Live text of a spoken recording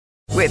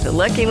With the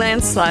Lucky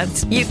Land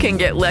Slots, you can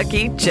get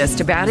lucky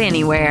just about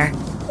anywhere.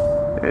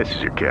 This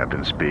is your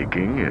captain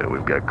speaking.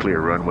 We've got clear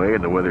runway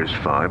and the weather's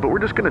fine, but we're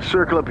just going to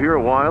circle up here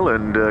a while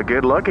and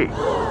get lucky.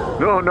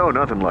 No,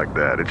 nothing like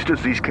that. It's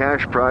just these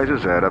cash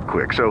prizes add up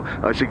quick. So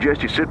I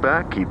suggest you sit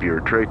back, keep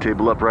your tray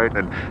table upright,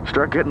 and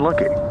start getting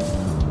lucky.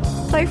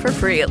 Play for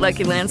free at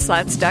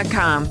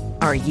LuckyLandSlots.com.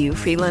 Are you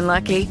feeling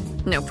lucky?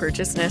 No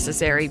purchase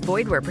necessary.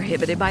 Void where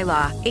prohibited by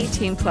law.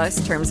 18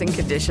 plus terms and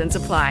conditions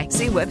apply.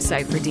 See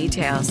website for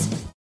details.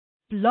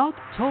 Blog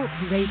Talk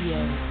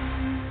Radio.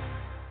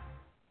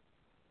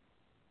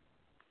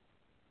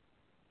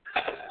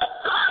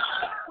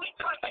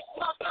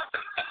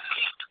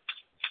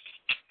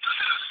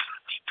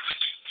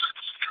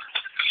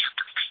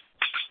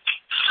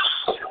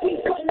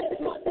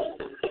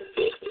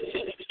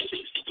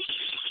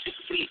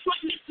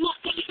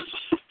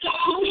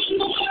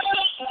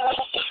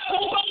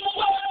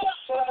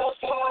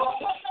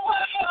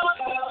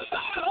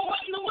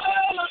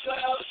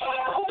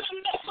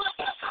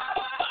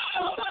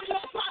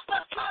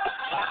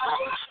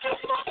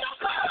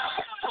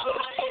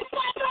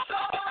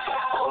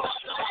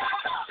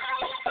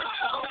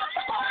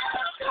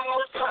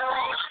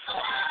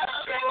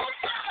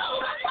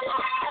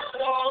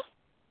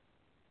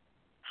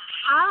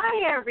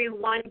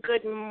 Everyone,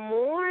 good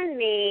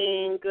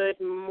morning.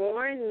 Good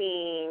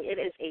morning. It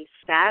is a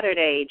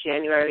Saturday,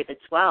 January the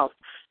 12th,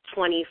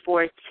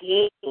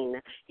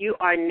 2014. You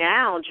are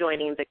now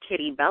joining the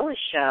Kitty Bella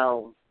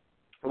Show.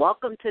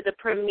 Welcome to the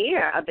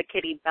premiere of the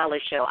Kitty Bella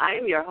Show. I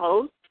am your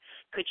host,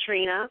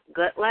 Katrina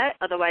Goodlett,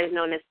 otherwise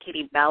known as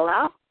Kitty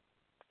Bella.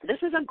 This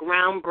is a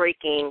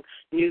groundbreaking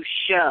new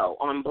show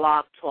on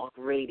Blog Talk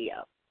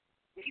Radio.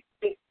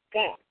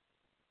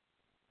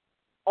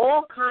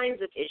 All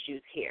kinds of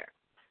issues here,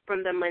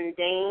 from the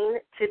mundane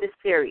to the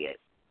serious,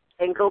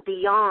 and go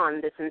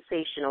beyond the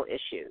sensational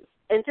issues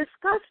and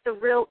discuss the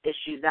real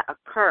issues that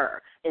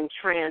occur in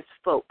trans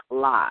folk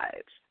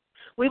lives.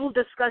 We will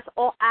discuss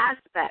all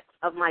aspects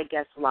of my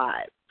guests'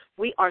 lives.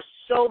 We are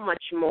so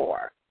much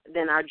more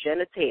than our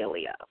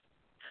genitalia.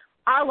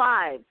 Our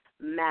lives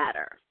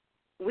matter.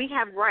 We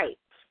have rights,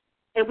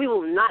 and we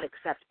will not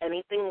accept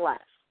anything less.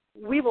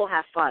 We will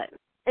have fun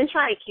and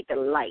try to keep it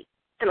light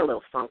and a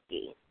little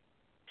funky.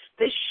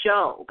 This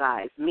show,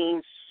 guys,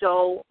 means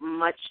so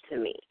much to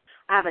me.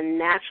 I have a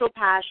natural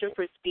passion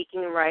for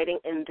speaking and writing,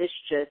 and this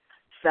just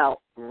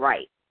felt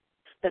right.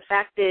 The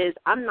fact is,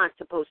 I'm not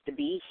supposed to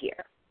be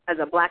here as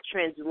a black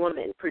trans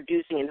woman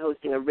producing and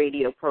hosting a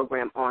radio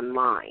program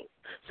online.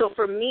 So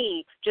for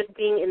me, just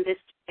being in this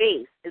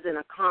space is an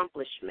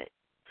accomplishment.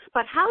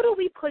 But how do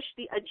we push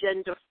the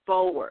agenda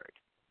forward?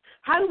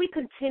 How do we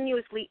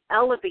continuously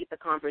elevate the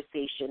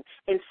conversation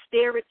and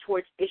steer it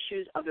towards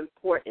issues of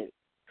importance?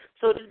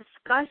 So to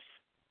discuss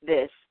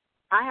this,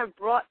 I have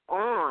brought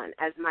on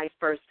as my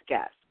first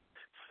guest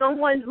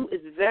someone who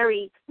is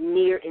very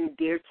near and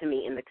dear to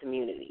me in the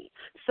community,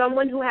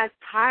 someone who has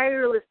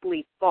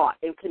tirelessly fought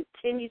and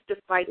continues to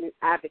fight and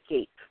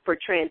advocate for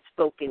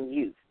trans-spoken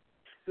youth,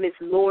 Ms.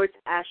 LOURDES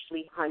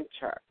Ashley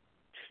Hunter.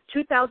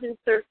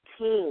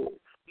 2013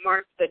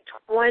 marked the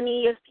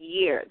 20th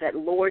year that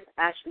LOURDES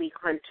Ashley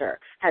Hunter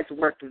has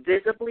worked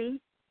visibly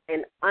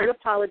and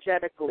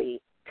unapologetically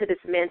to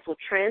dismantle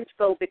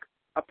transphobic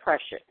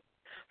oppression.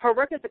 Her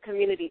work as a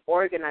community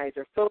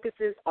organizer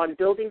focuses on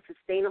building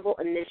sustainable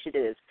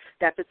initiatives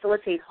that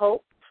facilitate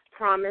hope,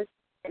 promise,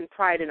 and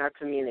pride in our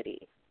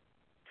community.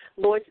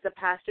 LOURDES is a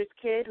pastor's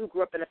kid who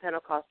grew up in a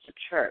Pentecostal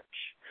church.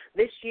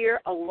 This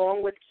year,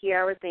 along with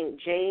Kiara St.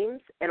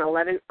 James and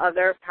 11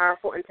 other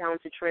powerful and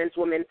talented trans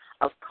women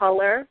of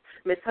color,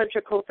 Ms. Hunter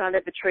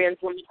co-founded the Trans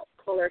Women of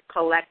Color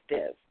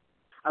Collective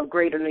of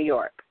Greater New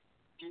York.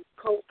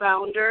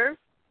 Co-founder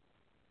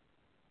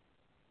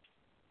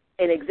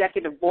an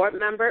executive board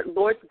member,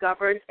 LOURDES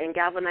governs and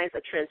galvanizes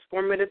a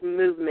transformative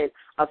movement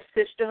of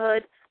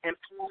sisterhood,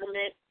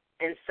 empowerment,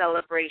 and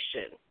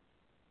celebration.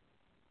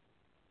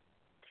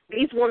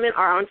 These women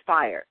are on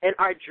fire and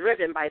are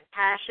driven by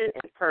passion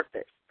and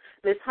purpose.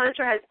 Ms.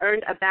 Hunter has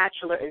earned a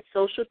bachelor in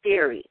social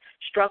theory,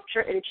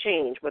 structure, and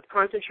change with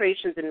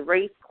concentrations in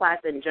race, class,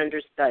 and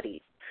gender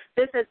studies.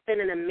 This has been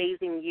an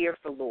amazing year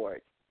for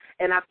LOURDES.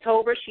 In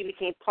October, she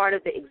became part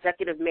of the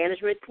executive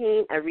management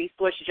team at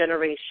Resource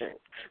Generation.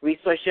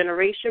 Resource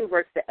Generation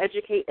works to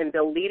educate and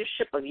build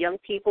leadership of young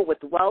people with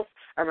wealth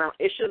around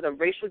issues of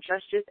racial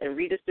justice and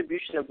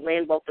redistribution of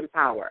land, wealth, and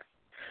power.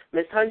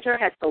 Ms. Hunter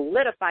has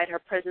solidified her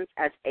presence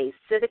as a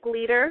civic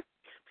leader,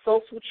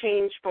 social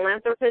change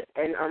philanthropist,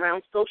 and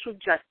around social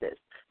justice.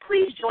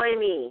 Please join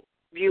me,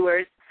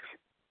 viewers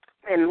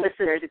and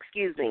listeners,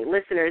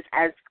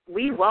 as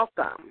we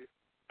welcome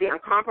the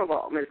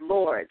incomparable Ms.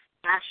 LOURDES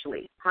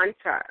Ashley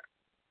Hunter.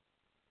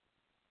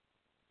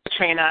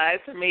 Katrina,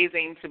 it's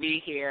amazing to be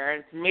here.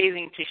 It's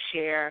amazing to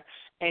share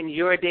in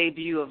your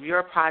debut of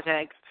your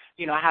project.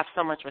 You know, I have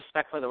so much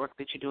respect for the work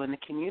that you do in the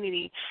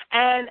community.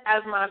 And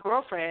as my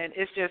girlfriend,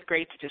 it's just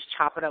great to just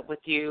chop it up with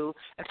you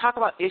and talk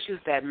about issues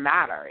that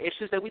matter,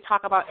 issues that we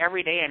talk about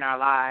every day in our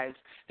lives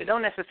that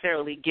don't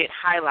necessarily get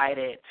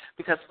highlighted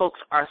because folks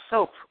are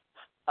so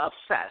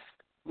obsessed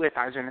with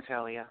our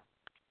genitalia.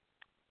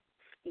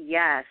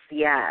 Yes,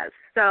 yes.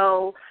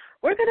 So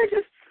we're going to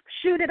just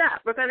shoot it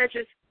up. We're going to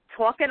just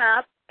talk it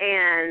up.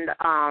 And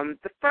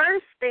the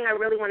first thing I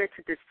really wanted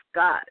to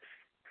discuss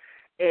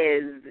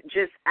is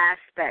just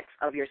aspects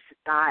of your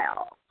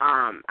style.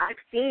 I've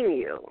seen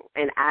you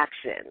in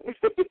action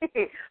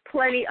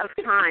plenty of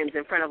times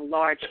in front of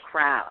large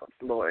crowds,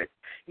 Lord.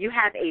 You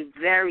have a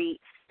very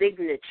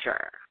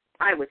signature,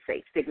 I would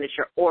say,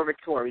 signature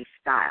oratory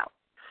style.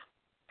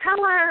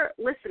 Tell our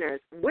listeners,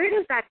 where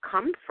does that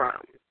come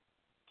from?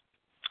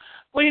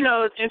 Well,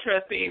 it's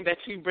interesting that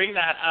you bring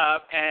that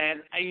up. And,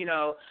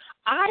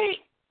 I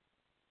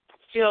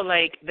feel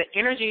like the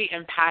energy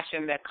and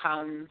passion that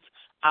comes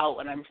out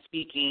when I'm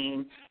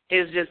speaking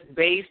is just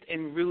based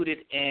and rooted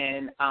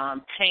in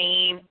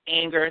pain,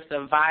 anger,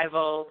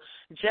 survival,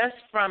 just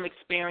from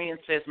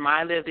experiences,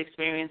 my lived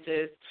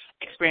experiences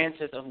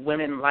of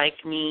women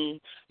like me.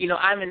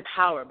 I'm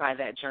empowered by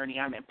that journey.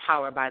 I'm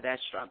empowered by that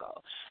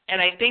struggle. And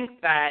I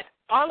think that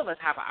all of us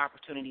have an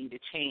opportunity to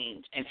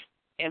change and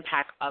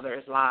impact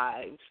others'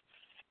 lives.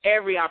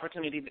 Every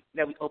opportunity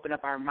that we open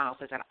up our mouth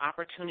is an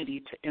opportunity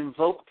to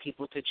invoke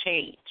people to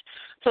change.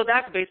 So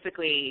that's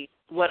basically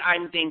what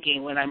I'm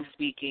thinking when I'm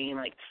speaking.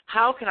 Like,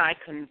 how can I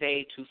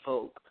convey to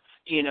folk,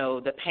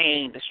 the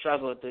pain, the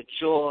struggle, the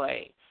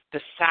joy, the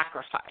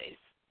sacrifice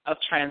of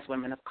trans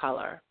women of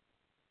color?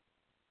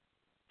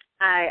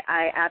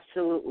 I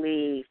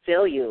absolutely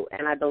feel you,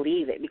 and I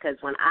believe it, because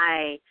when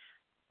I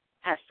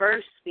had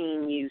first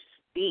seen you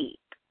speak,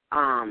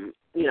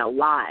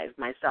 live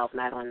myself,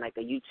 not on like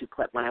a YouTube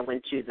clip, when I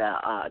went to the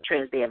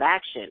Trans Day of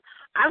Action,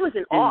 I was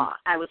in awe.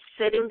 I was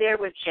sitting there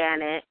with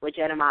Janet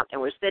Mott,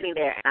 and we're sitting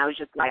there, and I was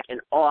just like in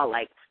awe,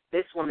 like,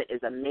 this woman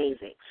is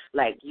amazing.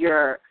 Like,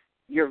 your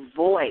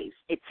voice,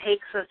 it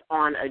takes us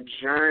on a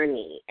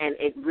journey, and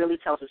it really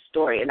tells a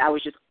story. And I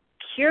was just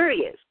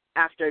curious,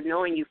 after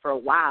knowing you for a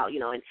while,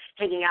 and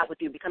hanging out with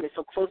you, becoming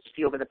so close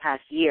to you over the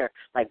past year,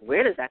 like,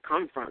 where does that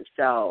come from?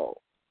 So,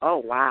 oh,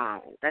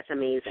 wow, that's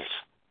amazing.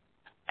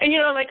 And,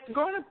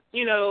 growing up,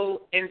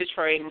 in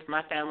Detroit with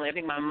my family, I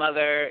think my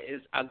mother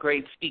is a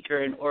great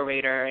speaker and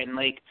orator, and,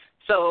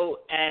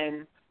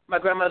 and my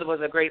grandmother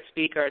was a great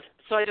speaker.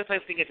 So I think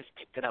I just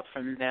picked it up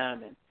from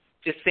them, and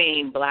just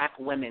seeing black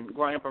women,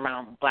 growing up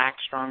around black,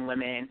 strong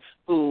women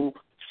who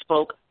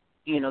spoke,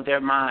 their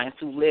minds,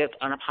 who lived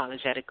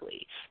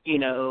unapologetically,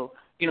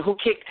 who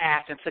kicked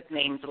ass and took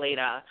names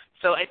later.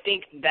 So I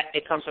think that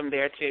it comes from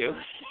there, too.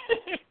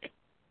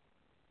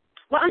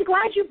 Well, I'm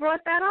glad you brought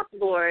that up,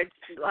 Lord,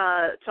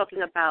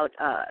 talking about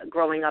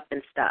growing up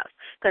and stuff,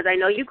 because I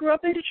know you grew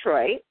up in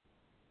Detroit.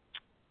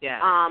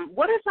 Yeah.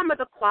 What are some of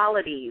the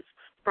qualities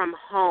from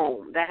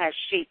home that has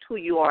shaped who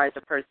you are as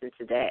a person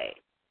today?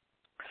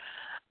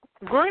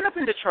 Growing up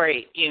in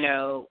Detroit,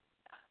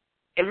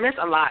 it meant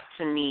a lot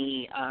to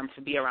me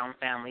to be around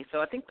family.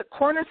 So I think the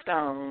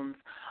cornerstones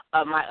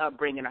of my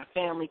upbringing are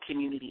family,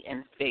 community,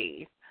 and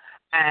faith.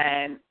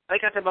 And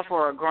like I said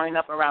before, growing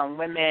up around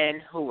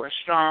women who were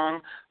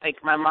strong, like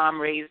my mom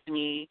raised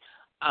me,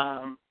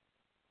 and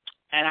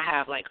I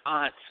have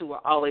aunts who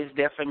were always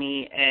there for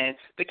me, and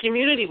the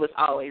community was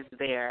always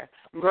there.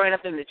 Growing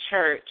up in the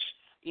church,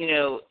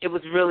 it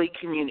was really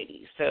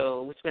community.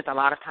 So we spent a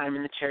lot of time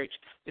in the church.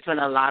 We spent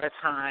a lot of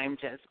time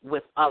just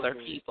with other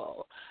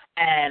people.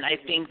 And I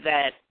think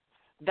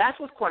that's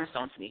what's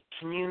cornerstone to me: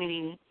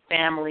 community,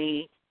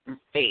 family, and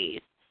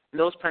faith. And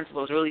those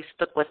principles really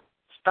stuck with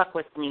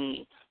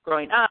me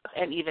growing up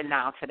and even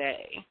now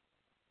today.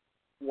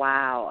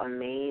 Wow,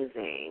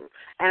 amazing.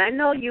 And I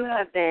know you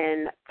have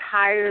been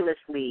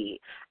tirelessly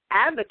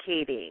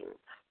advocating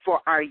for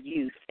our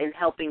youth and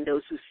helping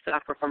those who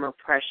suffer from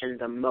oppression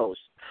the most.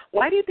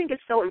 Why do you think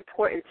it's so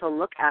important to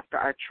look after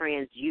our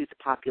trans youth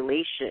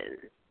population?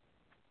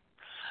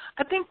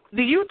 I think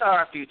the youth are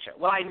our future.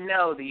 Well, I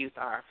know the youth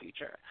are our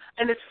future.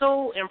 And it's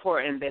so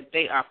important that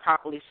they are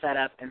properly set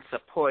up and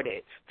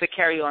supported to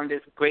carry on this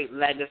great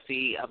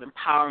legacy of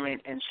empowerment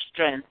and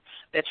strength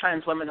that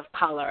trans women of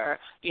color,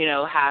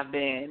 have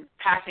been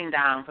passing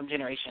down from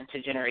generation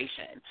to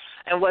generation.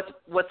 And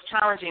what's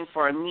challenging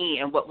for me,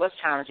 and what was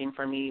challenging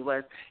for me,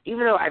 was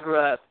even though I grew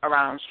up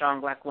around strong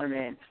black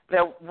women,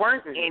 there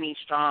weren't any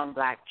strong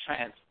black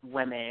trans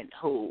women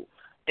who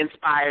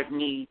inspired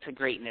me to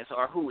greatness,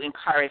 or who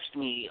encouraged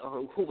me,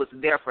 or who was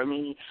there for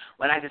me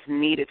when I just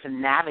needed to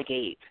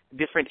navigate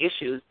different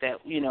issues that,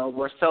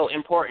 were so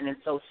important and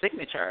so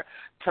signature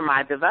to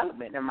my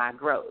development and my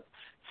growth.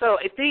 So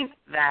I think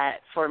that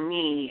for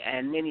me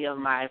and many of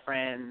my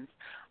friends,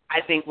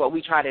 I think what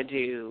we try to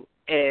do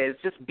is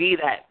just be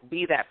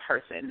that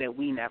person that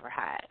we never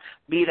had,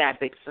 be that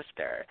big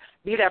sister,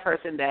 be that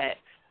person that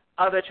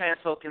other trans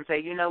folk can say,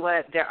 you know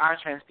what, there are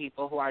trans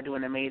people who are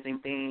doing amazing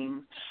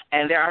things,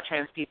 and there are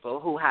trans people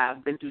who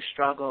have been through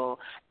struggle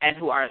and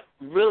who are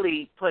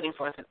really putting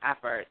forth an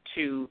effort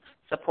to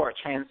support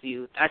trans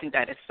youth. I think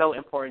that is so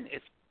important.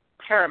 It's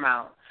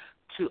paramount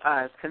to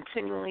us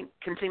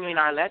continuing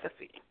our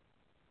legacy.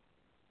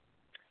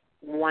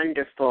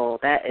 Wonderful.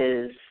 That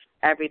is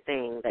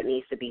everything that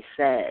needs to be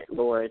said,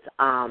 Lords.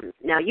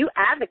 Now, you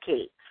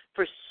advocate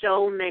for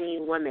so many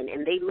women,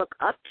 and they look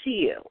up to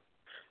you.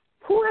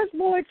 Who has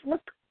Lourdes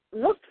looked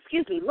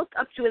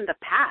up to in the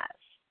past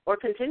or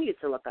continue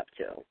to look up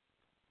to?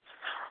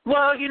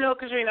 Well,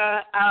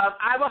 Katrina,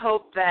 I would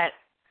hope that,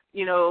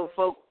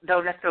 folk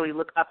don't necessarily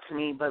look up to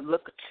me, but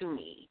look to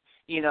me,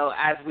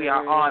 as we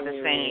are all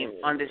the same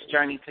on this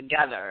journey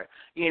together.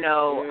 My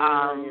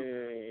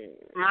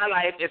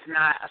life is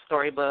not a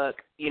storybook.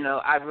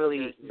 I've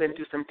really been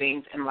through some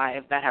things in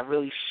life that have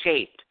really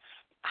shaped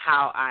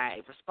how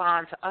I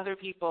respond to other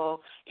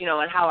people,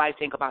 and how I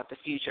think about the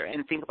future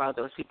and think about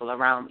those people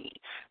around me.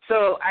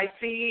 So I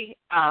see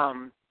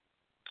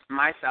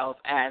myself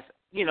as,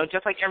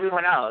 just like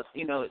everyone else,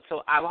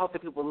 so I hope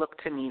that people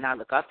look to me, not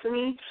look up to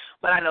me,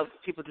 but I know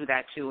people do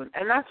that too,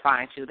 and that's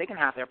fine too. They can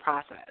have their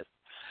process.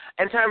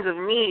 In terms of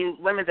me,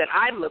 women that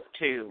I look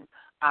to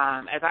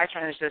as I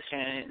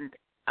transition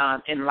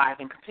in life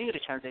and continue to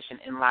transition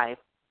in life,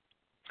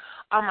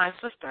 are my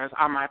sisters,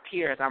 are my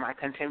peers, are my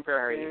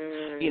contemporaries.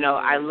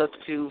 I look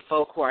to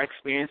folk who are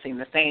experiencing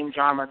the same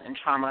dramas and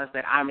traumas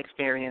that I'm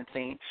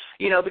experiencing,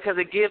 because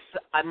it gives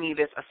me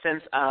a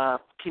sense of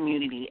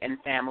community and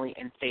family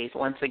and faith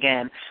once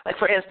again. Like,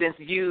 for instance,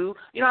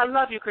 I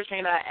love you,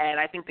 Katrina, and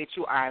I think that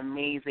you are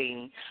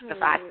amazing. The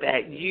fact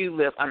that you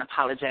live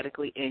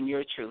unapologetically in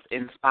your truth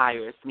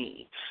inspires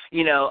me.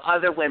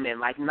 Other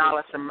women like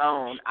Nala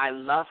Simone, I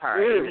love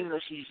her. And even though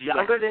she's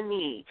younger than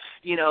me,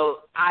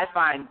 I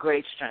find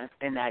great strength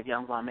in that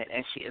young woman,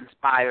 and she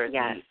inspires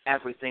me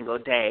every single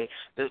day.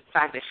 The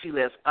fact that she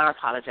lives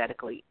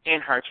unapologetically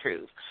in her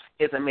truth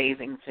is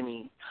amazing to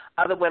me.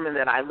 Other women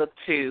that I look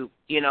to,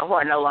 who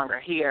are no longer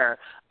here,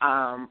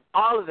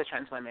 all of the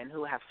trans women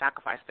who have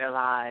sacrificed their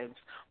lives,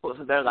 whose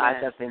their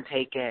lives have been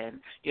taken,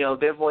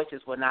 their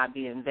voices will not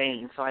be in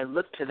vain. So I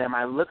look to them.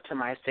 I look to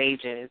my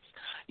sages,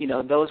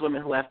 those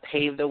women who have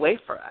paved the way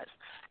for us.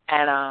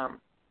 And,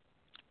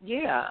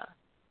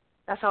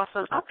 that's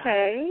also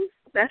okay.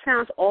 That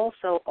sounds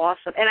also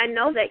awesome. And I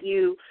know that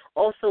you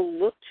also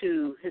look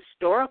to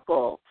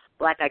historical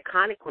Black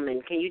iconic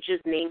women. Can you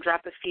just name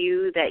drop a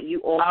few that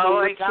you also look to?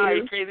 Oh, my God, are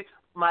you crazy?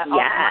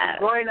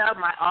 Growing up,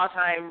 my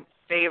all-time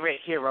favorite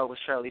hero was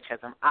Shirley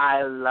Chisholm.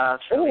 I love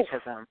Shirley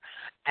Chisholm.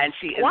 And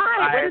she inspires me.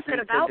 Why? What is it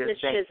about Miss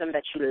Chisholm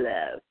that you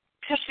love?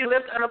 Because she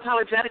lived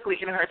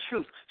unapologetically in her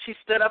truth. She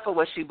stood up for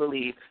what she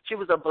believed. She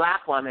was a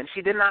Black woman.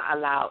 She did not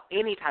allow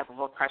any type of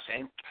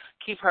oppression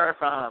keep her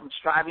from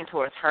striving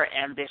towards her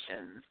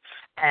ambitions,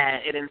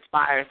 and it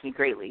inspires me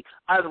greatly.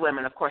 Other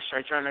women, of course,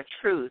 Sojourner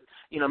Truth,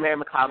 Mary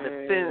McLeod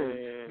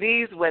Bethune,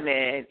 these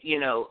women,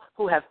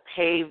 who have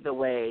paved the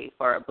way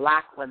for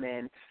Black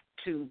women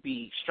to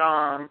be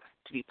strong,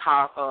 to be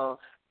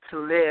powerful, to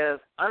live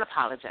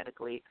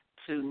unapologetically,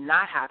 to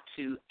not have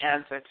to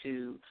answer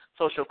to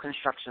social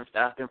construction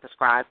stuff and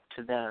prescribed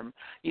to them.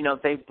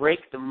 They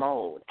break the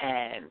mold.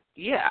 And,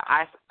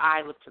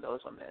 I look to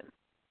those women.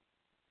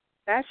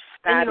 That's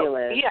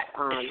fabulous.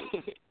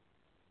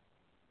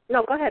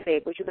 No, go ahead,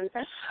 babe. What you going to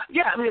say?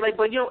 Yeah,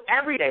 but,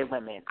 everyday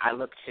women I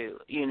look to,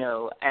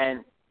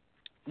 and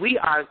we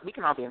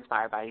can all be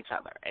inspired by each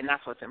other, and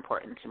that's what's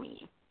important to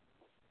me.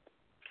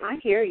 I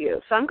hear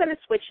you. So I'm going to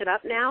switch it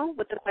up now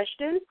with the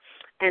question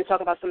and talk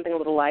about something a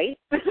little light.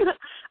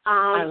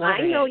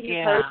 I know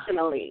you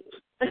personally.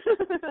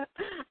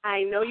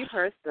 I know you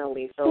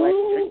personally, so let's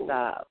just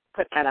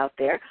put that out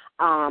there.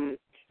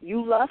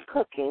 You love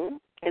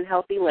cooking and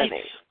healthy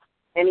living.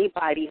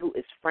 Anybody who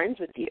is friends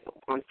with you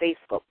on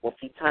Facebook will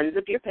see tons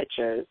of your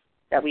pictures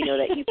that we know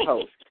that you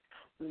post.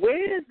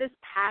 Where does this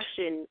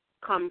passion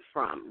come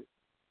from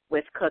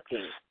with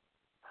cooking?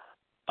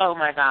 Oh,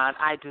 my God,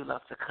 I do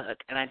love to cook,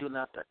 and I do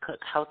love to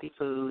cook healthy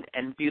food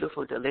and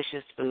beautiful,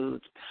 delicious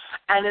foods.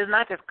 And it's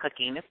not just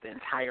cooking. It's the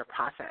entire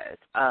process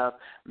of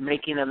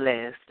making a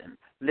list and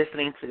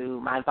listening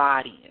to my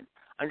body and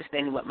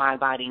understanding what my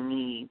body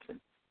needs and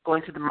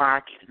going to the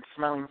market and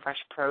smelling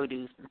fresh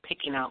produce and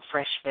picking out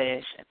fresh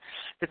fish and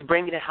just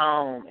bringing it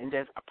home and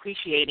just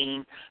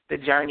appreciating the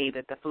journey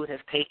that the food has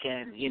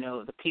taken,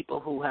 the people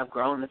who have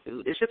grown the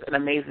food. It's just an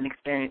amazing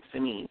experience for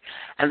me.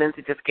 And then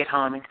to just get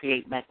home and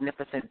create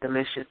magnificent,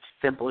 delicious,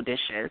 simple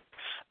dishes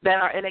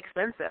that are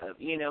inexpensive.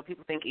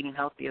 People think eating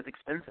healthy is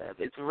expensive.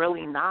 It's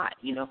really not.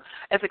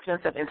 It's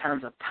expensive in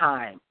terms of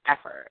time,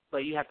 effort,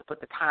 but you have to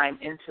put the time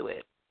into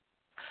it.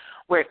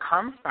 Where it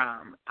comes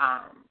from,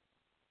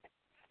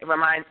 it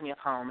reminds me of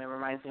home. It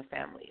reminds me of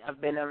family. I've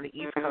been on the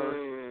East Coast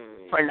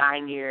for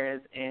 9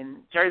 years,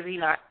 in Jersey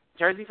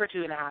for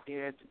 2.5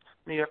 years,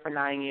 New York for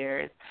 9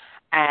 years,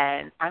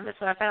 and I miss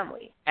my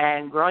family.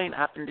 And growing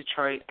up in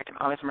Detroit, I can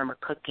always remember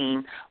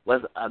cooking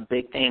was a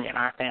big thing in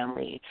our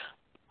family.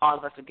 All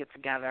of us would get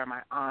together,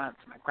 my aunts,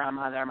 my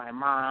grandmother, my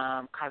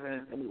mom,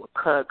 cousins, and we would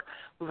cook.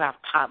 We would have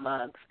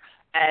potlucks.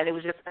 And it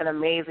was just an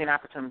amazing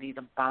opportunity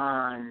to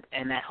bond,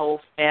 and that whole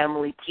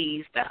family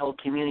piece, that whole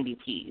community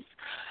piece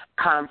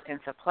comes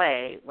into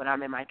play when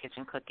I'm in my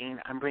kitchen cooking.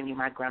 I'm bringing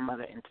my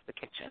grandmother into the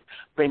kitchen,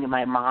 bringing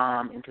my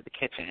mom into the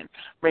kitchen,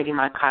 bringing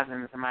my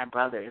cousins and my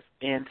brothers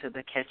into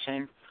the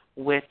kitchen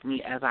with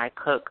me as I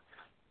cook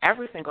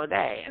every single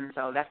day. And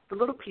so that's the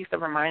little piece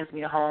that reminds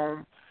me of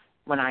home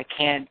when I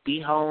can't be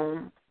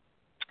home.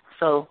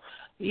 So,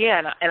 yeah,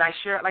 and I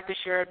like to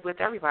share it with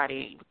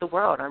everybody, with the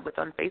world, on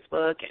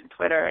Facebook and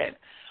Twitter. And,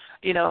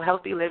 you know,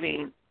 healthy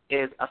living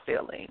is a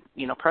feeling.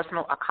 You know,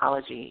 personal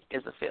ecology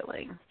is a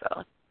feeling.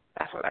 So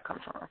that's where that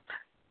comes from.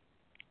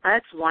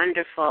 That's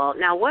wonderful.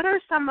 Now, what are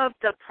some of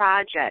the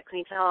projects, can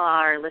you tell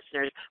our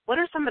listeners, what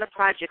are some of the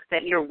projects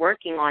that you're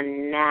working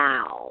on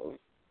now?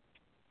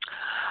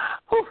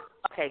 Whew.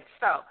 Okay,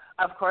 so,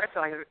 of course,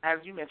 as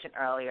you mentioned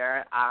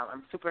earlier,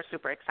 I'm super,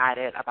 super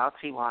excited about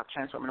T-Walk,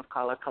 Trans Women of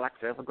Color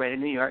Collective of Greater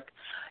New York.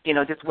 You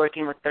know, just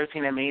working with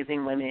 13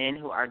 amazing women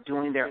who are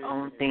doing their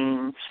own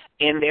thing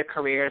in their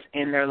careers,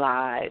 in their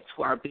lives,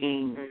 who are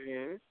being,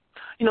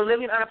 you know,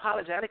 living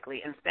unapologetically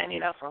and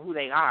standing up for who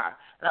they are.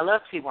 And I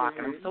love T-Walk,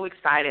 and I'm so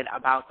excited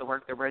about the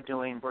work that we're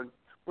doing.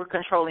 We're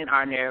controlling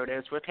our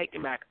narratives. We're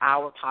taking back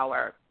our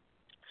power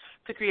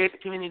to create the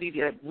community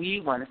that we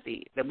want to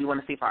see,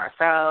 for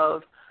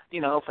ourselves, you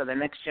know, for the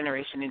next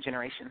generation and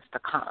generations to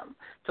come.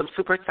 So I'm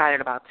super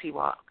excited about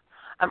T-Walk.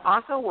 I'm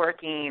also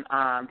working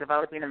on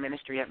developing a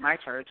ministry at my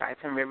church. I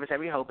attend Rivers at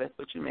Rehoboth,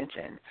 which you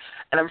mentioned.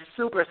 And I'm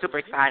super, super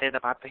excited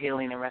about the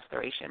Healing and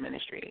Restoration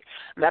Ministry.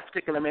 And that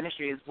particular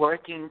ministry is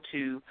working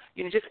to,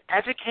 you know, just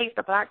educate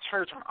the Black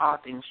church on all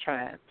things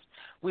trans.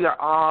 We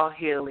are all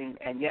healing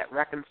and yet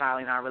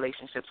reconciling our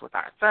relationships with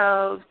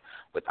ourselves,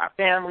 with our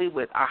family,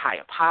 with our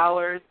higher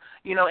powers,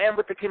 you know, and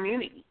with the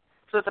community.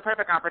 So it's a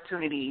perfect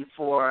opportunity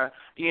for,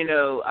 you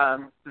know,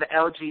 the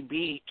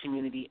LGBT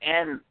community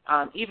and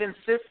even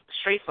cis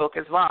straight folk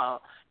as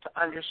well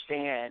to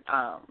understand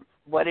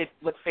what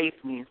faith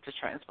means to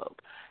trans folk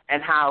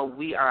and how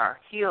we are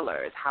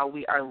healers, how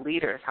we are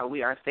leaders, how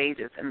we are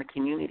sages in the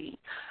community.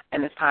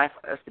 And it's time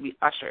for us to be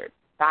ushered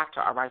back to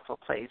our rightful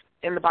place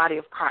in the body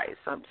of Christ.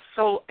 So I'm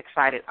so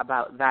excited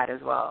about that as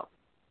well.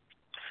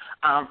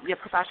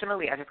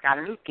 Professionally, I just got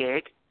a new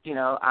gig, you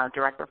know,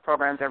 Director of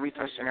Programs at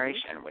Resource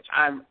Generation, which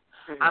I'm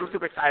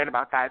super excited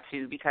about that,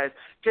 too, because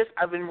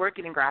I've been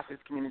working in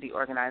grassroots community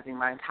organizing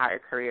my entire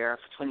career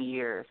for 20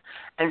 years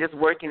and just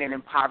working in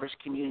impoverished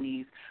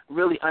communities,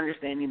 really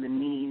understanding the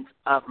needs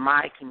of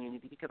my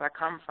community because I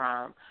come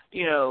from,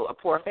 you know, a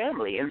poor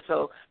family. And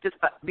so just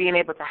being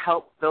able to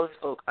help those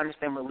folks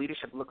understand what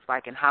leadership looks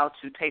like and how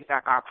to take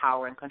back our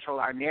power and control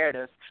our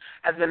narratives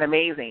has been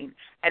amazing.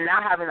 And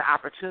now having the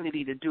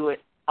opportunity to do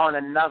it on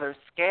another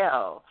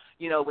scale,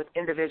 you know, with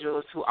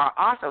individuals who are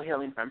also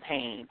healing from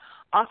pain,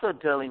 also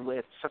dealing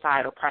with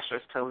societal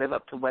pressures to live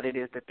up to what it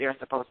is that they're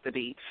supposed to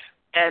be,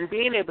 and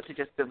being able to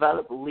just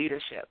develop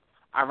leadership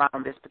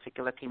around this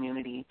particular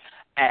community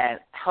and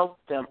help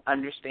them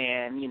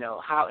understand, you know,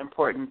 how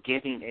important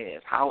giving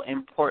is, how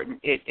important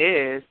it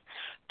is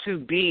to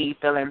be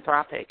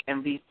philanthropic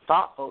and be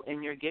thoughtful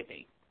in your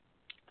giving.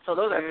 So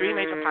those are three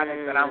major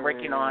projects that I'm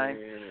working on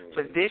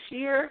for this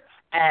year,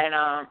 and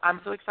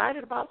I'm so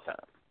excited about them.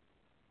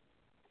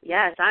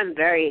 Yes, I'm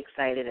very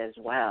excited as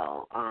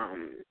well,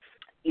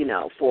 you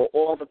know, for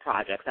all the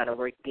projects that are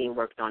being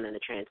worked on in the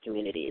trans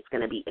community. It's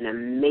going to be an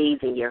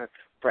amazing year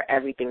for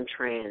everything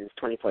trans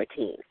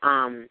 2014.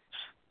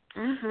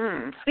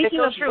 Speaking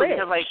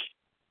of which,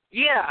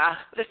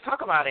 let's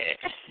talk about it.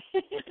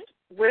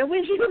 Where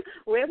would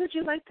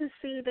you like to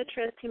see the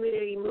trans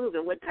community move,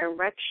 and what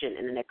direction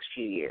in the next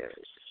few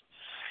years?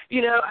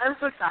 You know, I'm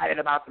so excited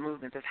about the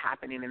movement that's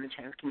happening in the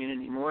trans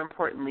community, more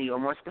importantly or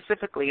more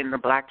specifically in the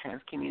Black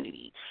trans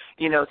community.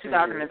 You know,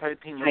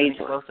 2013 was an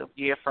explosive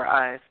year for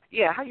us.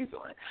 Yeah, how you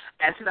doing?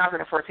 And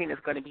 2014 is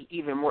going to be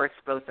even more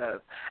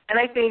explosive. And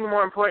I think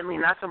more importantly,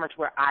 not so much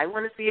where I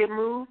want to see it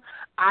move,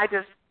 I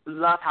just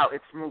love how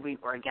it's moving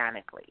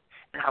organically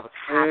and how it's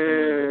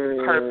happening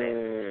with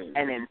purpose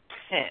and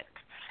intent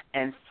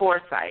and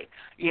foresight,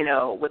 you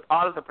know, with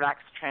all of the Black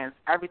trans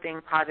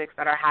everything projects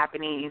that are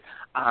happening.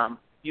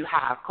 You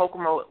have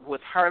Kokomo with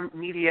her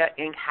Media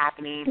Inc.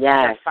 happening.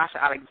 Yes.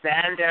 Sasha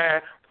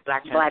Alexander,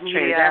 Black Trans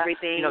Media,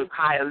 everything. You know,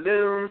 Kaya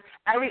Loon.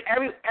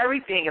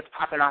 Everything is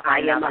popping off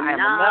right now. I Am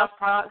Enough.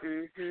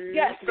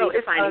 Yes, so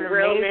it's an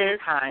amazing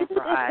time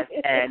for us,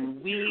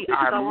 and we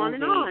are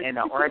moving in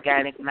an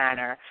organic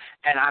manner,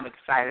 and I'm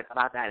excited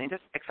about that, and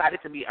just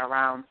excited to be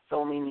around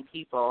so many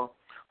people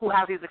who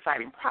have these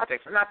exciting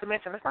projects. And not to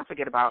mention, let's not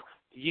forget about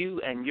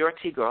you and your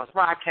T-Girls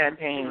Rock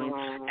campaign,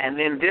 and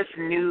then this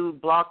new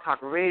Blog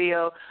Talk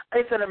Radio.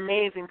 It's an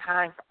amazing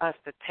time for us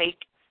to take,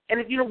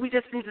 and you know, we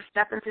just need to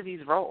step into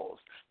these roles.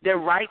 They're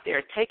right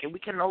there. Take it. We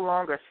can no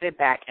longer sit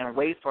back and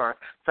wait for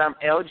some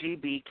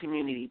LGBT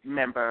community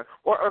member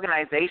or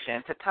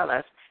organization to tell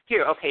us,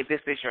 here, okay,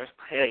 this is your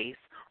place,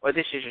 or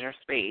this is your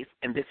space,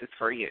 and this is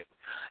for you.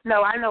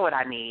 No, I know what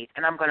I need,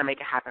 and I'm going to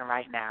make it happen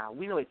right now.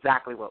 We know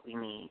exactly what we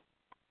need.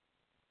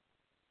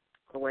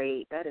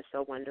 Great. That is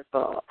so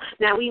wonderful.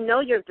 Now, we know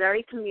you're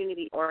very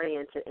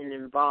community-oriented and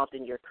involved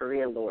in your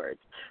career,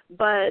 Lourdes,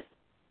 but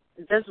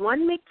does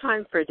one make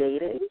time for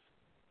dating?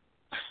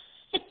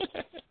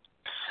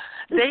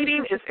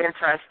 Dating is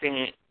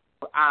interesting.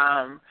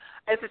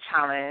 It's a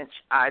challenge,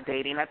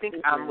 dating. I think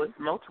with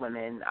most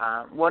women,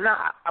 I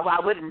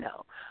wouldn't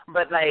know,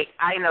 but, like,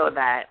 I know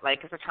that,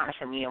 like, it's a challenge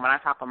for me, and when I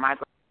talk with my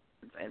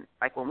girlfriends and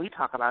like when we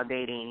talk about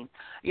dating,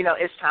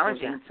 it's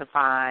challenging to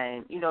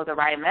find, the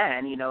right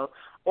man,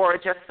 or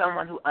just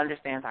someone who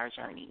understands our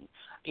journey.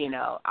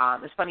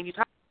 It's funny you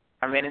talk.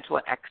 I ran into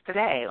an ex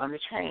today on the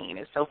train.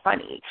 It's so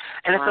funny.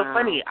 And it's so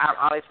funny. I'm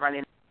always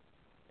running,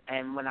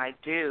 and when I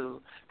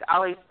do, they're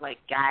always, like,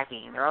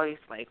 gagging. They're always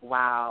like,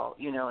 wow,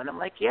 and I'm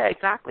like, yeah,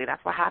 exactly.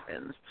 That's what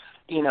happens.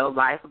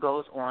 Life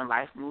goes on.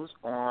 Life moves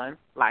on.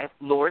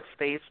 Lourdes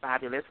stays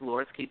fabulous.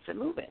 Lourdes keeps it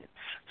moving.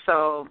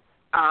 So,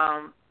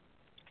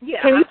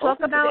 yeah. Can you talk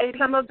about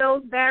some of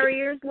those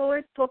barriers,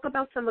 Lourdes? Talk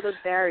about some of those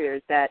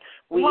barriers that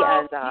we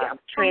as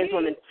trans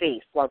women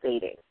face while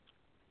dating.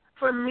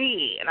 For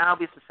me, and I'll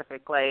be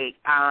specific, like,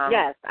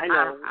 yes, I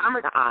know.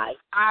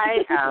 I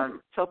am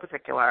so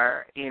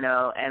particular,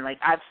 and, like,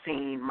 I've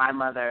seen my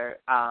mother,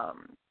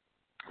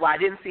 I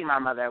didn't see my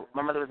mother.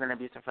 My mother was in an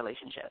abusive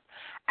relationship,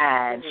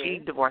 and she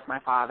divorced my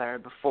father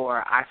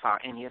before I saw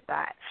any of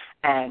that.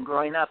 And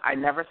growing up, I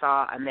never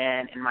saw a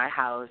man in my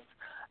house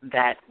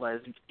that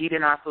was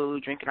eating our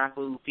food, drinking our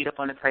food, feet up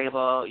on the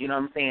table, you know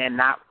what I'm saying,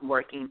 not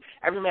working.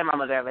 Every man my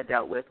mother ever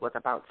dealt with was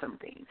about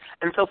something.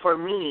 And so for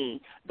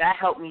me, that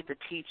helped me to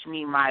teach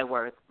me my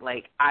worth.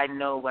 Like, I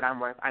know what I'm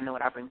worth. I know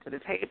what I bring to the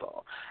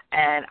table.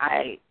 And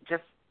I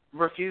just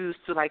refuse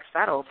to, like,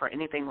 settle for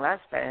anything less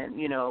than,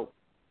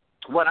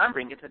 what I'm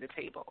bringing to the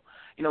table,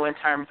 in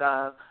terms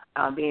of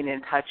being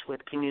in touch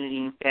with community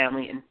and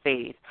family and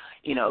faith,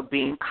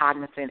 being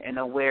cognizant and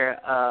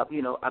aware of,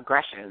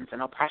 aggressions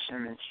and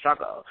oppression and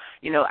struggle.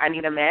 I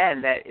need a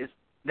man that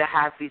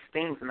has these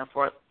things in the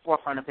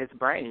forefront of his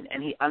brain,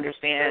 and he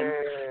understands,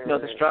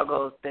 the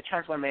struggles that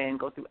trans women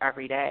go through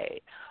every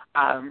day.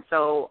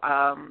 So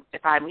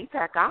if I meet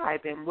that guy,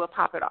 then we'll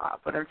pop it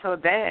off. But until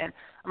then,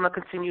 I'm going to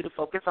continue to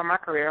focus on my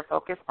career,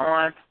 focus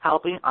on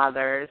helping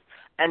others,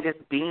 and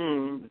just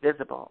being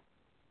visible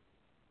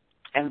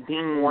and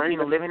being,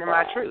 living in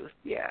my truth.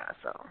 Yeah,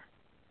 so.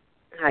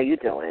 How you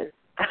doing?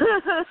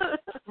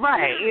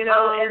 Right, and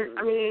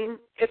I mean,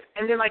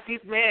 and then like these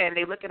men,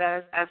 they look at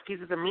us as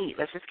pieces of meat.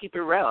 Let's just keep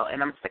it real,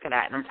 and I'm sick of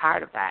that, and I'm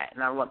tired of that,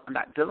 and I'm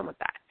not dealing with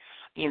that,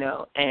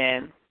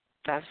 and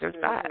that's just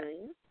that.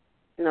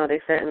 No,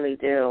 they certainly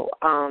do.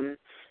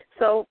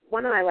 So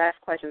one of my last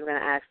questions I'm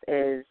going to ask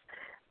is,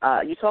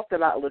 you talked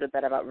about a little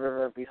bit about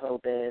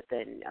Rehoboth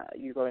and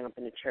you growing up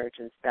in the church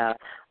and stuff.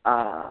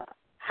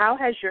 How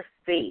has your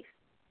faith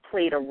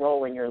played a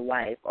role in your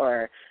life,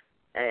 or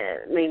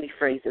maybe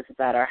phrase this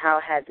better, how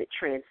has it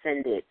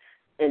transcended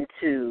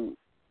into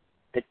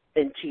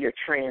your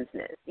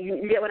transness?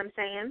 You get what I'm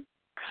saying?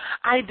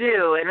 I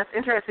do, and it's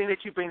interesting that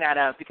you bring that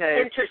up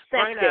because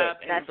growing up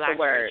in that's Black the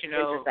word.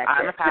 Church,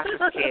 I'm a pastor's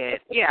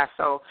kid. Yeah,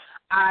 so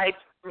I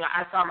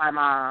saw my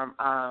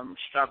mom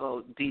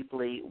struggle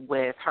deeply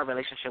with her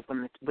relationship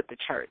with the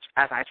church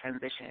as I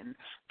transitioned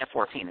at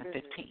 14 and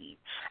 15.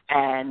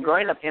 And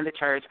growing up in the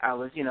church, I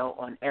was,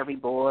 on every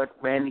board,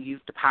 ran the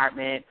youth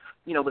department,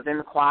 was in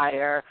the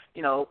choir,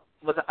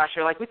 was an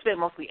usher. Like, we spent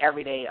mostly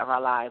every day of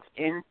our lives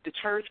in the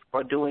church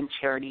or doing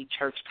charity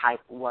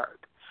church-type work.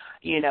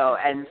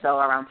 And so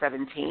around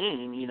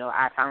 17,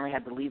 I finally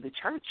had to leave the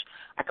church.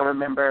 I can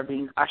remember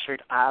being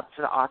ushered up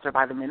to the altar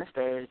by the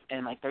ministers,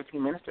 and,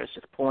 13 ministers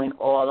just pouring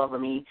oil over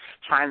me,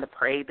 trying to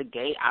pray the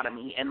gay out of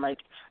me. And,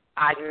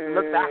 I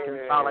looked back and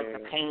saw, the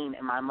pain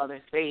in my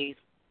mother's face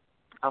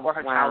of what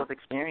her child was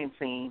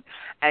experiencing,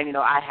 and,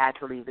 I had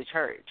to leave the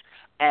church.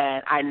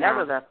 And I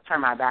never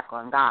turned my back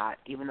on God,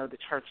 even though the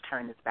church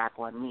turned its back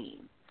on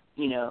me.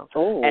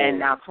 And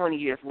now 20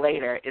 years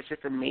later, it's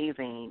just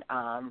amazing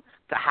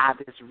to have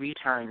this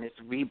return, this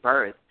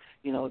rebirth,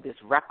 this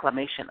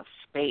reclamation of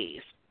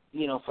space,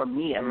 for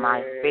me and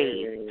my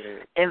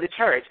faith in the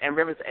church. And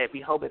Rivers at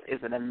Rehoboth is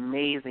an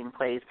amazing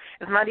place.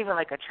 It's not even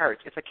like a church.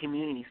 It's a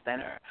community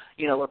center,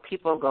 where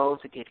people go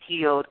to get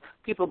healed,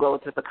 people go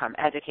to become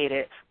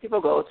educated, people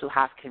go to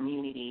have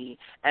community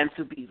and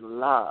to be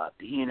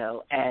loved,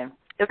 And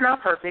it's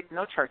not perfect.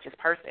 No church is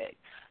perfect,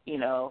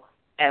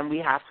 and we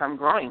have some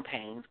growing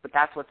pains, but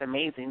that's what's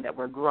amazing, that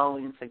we're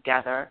growing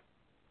together,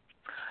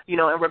 and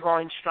we're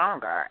growing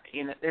stronger.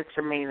 It's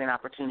an amazing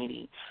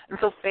opportunity. And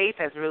so faith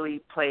has really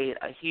played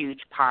a huge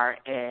part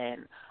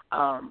in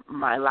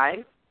my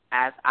life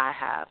as I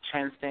have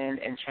transcended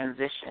and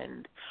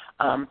transitioned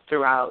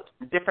throughout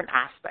different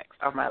aspects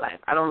of my life.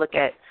 I don't look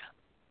at,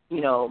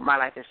 my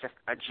life as just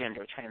a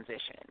gender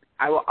transition.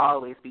 I will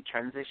always be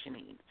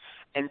transitioning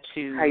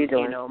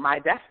into, my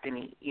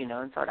destiny,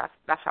 and so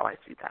that's how I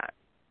see that.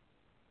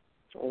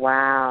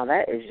 Wow,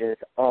 that is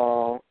just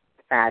all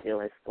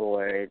fabulous,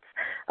 Lourdes.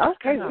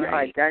 Okay, we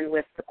are done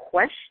with the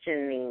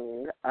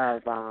questioning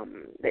of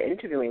the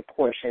interviewing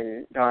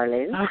portion,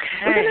 darling.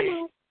 Okay. We're going to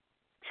move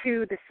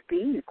to the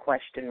speed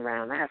question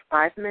round. I have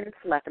 5 minutes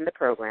left in the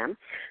program.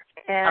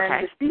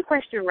 And the speed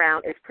question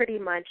round is pretty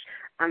much,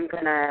 I'm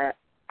going to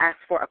ask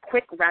for a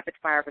quick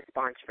rapid-fire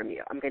response from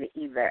you. I'm going to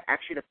either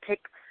ask you to pick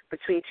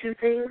between two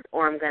things,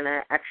 or I'm going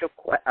to ask you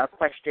a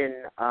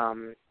question,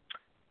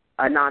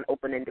 a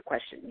non-open-ended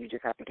question. You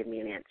just have to give me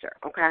an answer,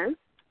 okay?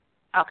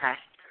 Okay.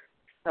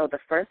 So the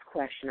first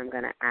question I'm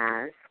going to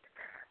ask,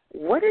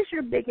 what is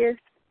your biggest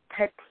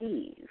pet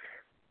peeve?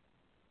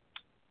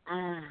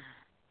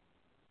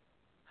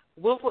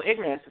 Willful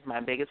ignorance is my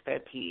biggest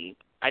pet peeve.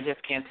 I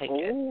just can't take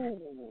it.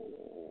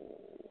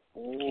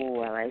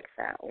 Ooh, I like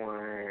that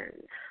one.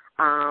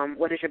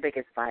 What is your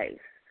biggest vice?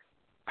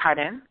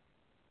 Pardon?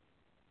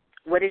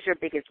 What is your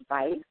biggest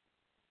vice?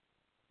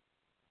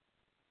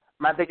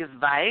 My biggest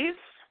vice?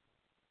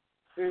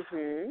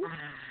 Mm-hmm.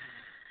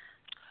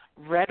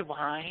 Red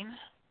wine.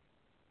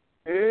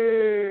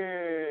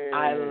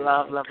 I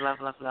love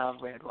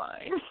red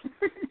wine.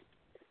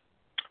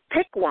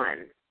 Pick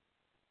one.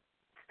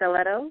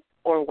 Stiletto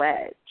or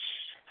wedge?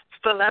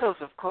 Stilettos,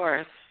 of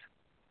course.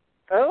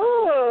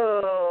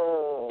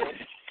 Oh.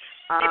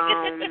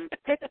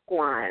 Pick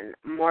one.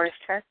 Morris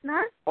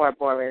Chestnut or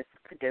Boris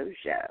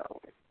Cadojo?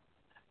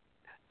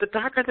 The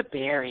darker the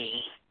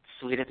berry,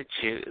 sweeter the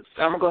choose.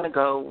 So I'm going to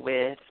go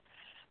with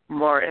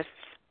Morris.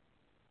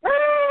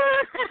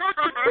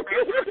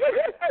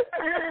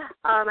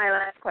 My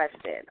last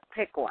question.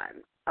 Pick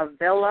one. A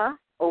villa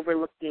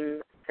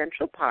overlooking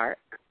Central Park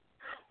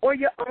or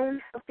your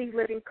own healthy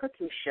living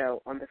cooking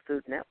show on the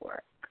Food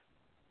Network?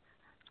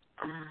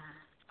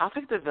 I'll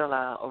take the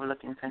villa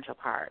overlooking Central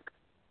Park.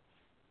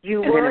 You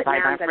would. Now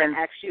I'm going to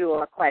ask you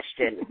a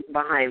question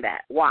behind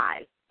that.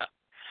 Why?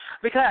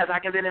 Because I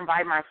can then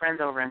invite my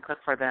friends over and cook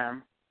for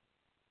them.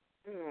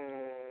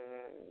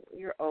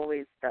 You're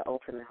always the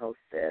ultimate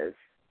hostess.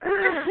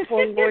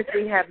 Well, Lord,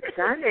 we have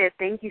done it.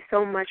 Thank you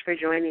so much for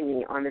joining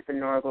me on this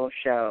inaugural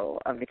show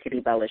of the Kitty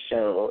Bella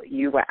Show.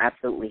 You were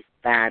absolutely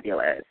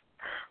fabulous.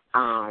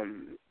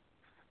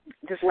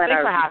 Just let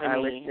our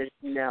listeners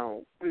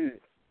know.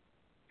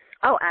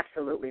 Oh,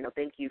 absolutely. No,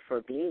 thank you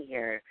for being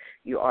here.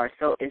 You are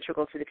so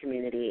integral to the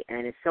community,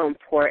 and it's so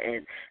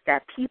important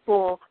that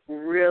people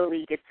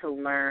really get to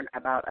learn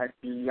about us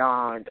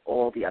beyond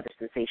all the other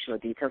sensational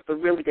details, but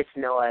really get to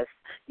know us,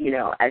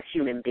 as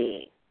human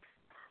beings.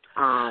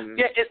 I'm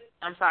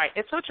sorry.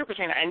 It's so true,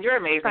 Katrina, and you're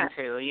amazing,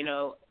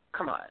 too.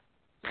 Come on.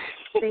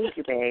 Thank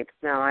you, babe.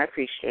 No, I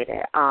appreciate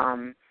it.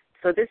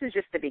 So this is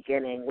just the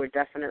beginning. We're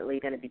definitely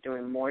going to be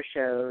doing more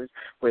shows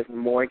with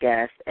more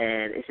guests,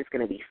 and it's just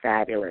going to be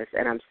fabulous.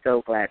 And I'm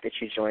so glad that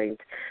you joined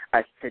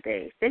us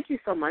today. Thank you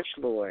so much,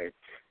 Lourdes.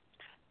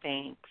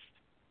 Thanks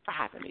for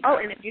having me. Oh,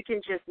 and if you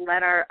can just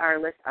let our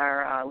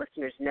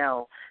listeners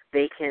know,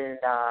 they can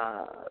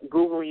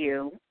Google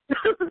you,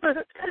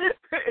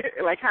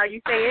 like how you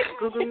say it,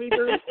 Google me,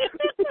 boo.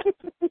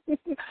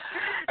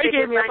 You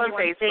gave me up on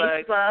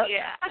Facebook.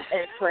 Yeah,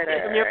 and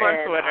Twitter. Give me up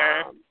on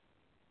Twitter.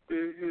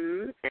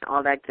 And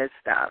all that good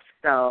stuff.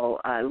 So,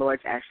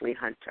 Lourdes Ashley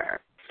Hunter.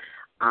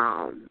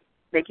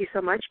 Thank you so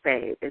much,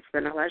 babe. It's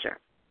been a pleasure.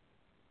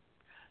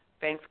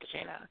 Thanks,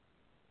 Katrina.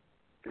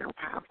 No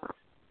problem.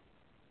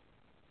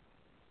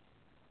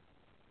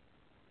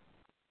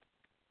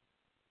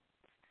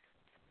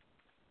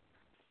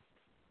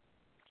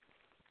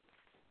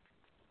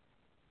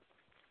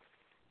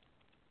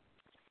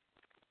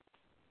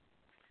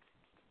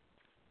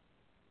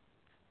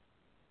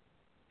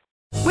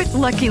 With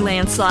Lucky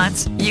Land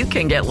Slots, you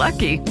can get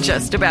lucky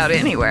just about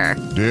anywhere.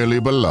 Dearly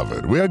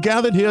beloved, we are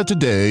gathered here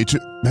today to...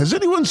 Has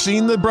anyone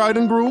seen the bride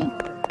and groom?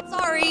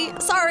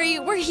 Sorry,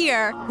 we're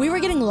here. We were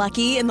getting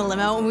lucky in the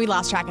limo and we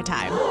lost track of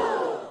time.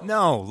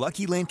 No,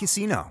 Lucky Land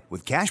Casino,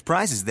 with cash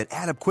prizes that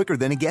add up quicker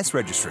than a guest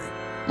registry.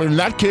 In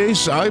that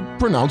case, I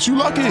pronounce you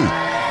lucky.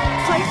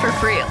 Play for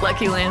free at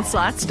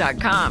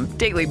LuckyLandSlots.com.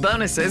 Daily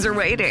bonuses are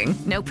waiting.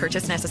 No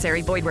purchase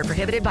necessary. Void where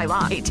prohibited by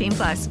law.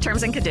 18+.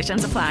 Terms and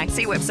conditions apply.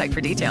 See website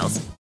for details.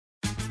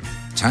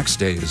 Tax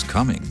day is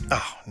coming.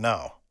 Oh,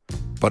 no.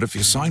 But if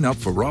you sign up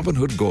for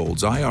Robinhood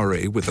Gold's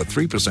IRA with a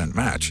 3%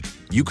 match,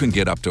 you can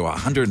get up to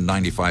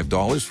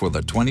 $195 for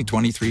the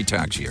 2023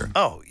 tax year.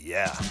 Oh,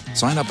 yeah.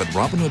 Sign up at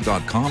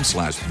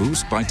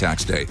Robinhood.com/boost by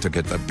tax day to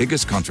get the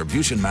biggest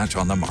contribution match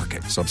on the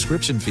market.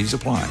 Subscription fees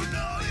apply.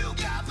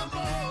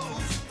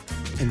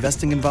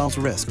 Investing involves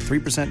risk.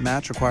 3%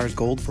 match requires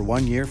gold for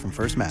 1 year from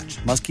first match.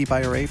 Must keep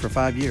IRA for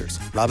 5 years.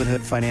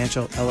 Robinhood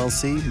Financial,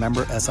 LLC,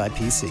 member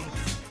SIPC.